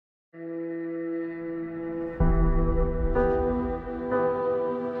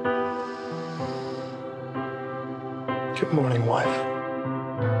Morning, wife.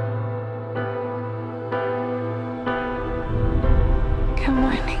 Good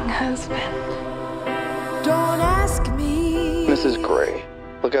morning, husband. Don't ask me. Mrs. Gray,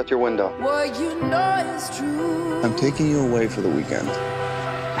 look out your window. What you know is true. I'm taking you away for the weekend.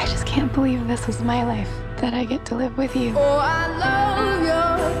 I just can't believe this is my life, that I get to live with you. Oh, I love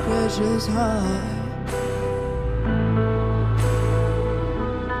your precious heart.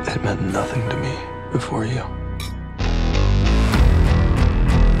 It meant nothing to me before you.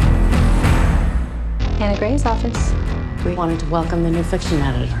 Anna Gray's office. We wanted to welcome the new fiction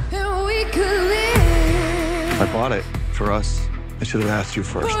editor. And we could live I bought it for us. I should have asked you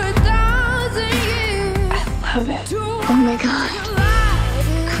for first. 1,000 years. I love it. Oh my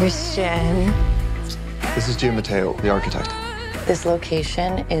God. Christian, This is Jim Mateo, the architect. this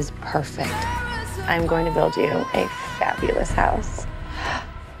location is perfect. I'm going to build you a fabulous house.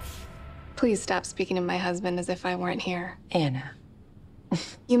 Please stop speaking to my husband as if I weren't here. Anna.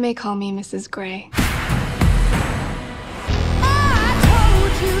 You may call me Mrs. Gray.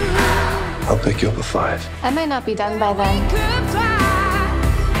 I'll pick you up at 5. I might not be done by then.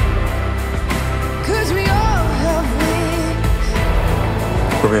 Cause we all have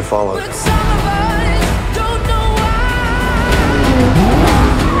wings, We're being followed. but some of us don't know why.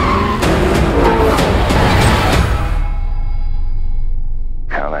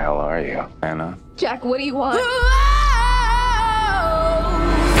 How the hell are you, Anna? Jack, what do you want?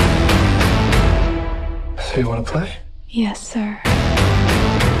 So you want to play? Yes, sir.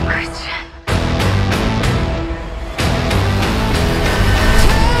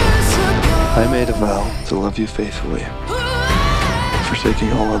 I made a vow to love you faithfully,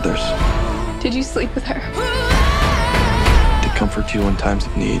 forsaking all others, Did you sleep with her? to comfort you in times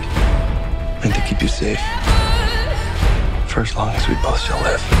of need, and to keep you safe for as long as we both shall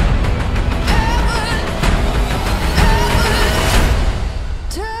live.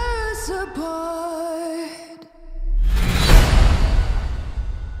 Tear us apart.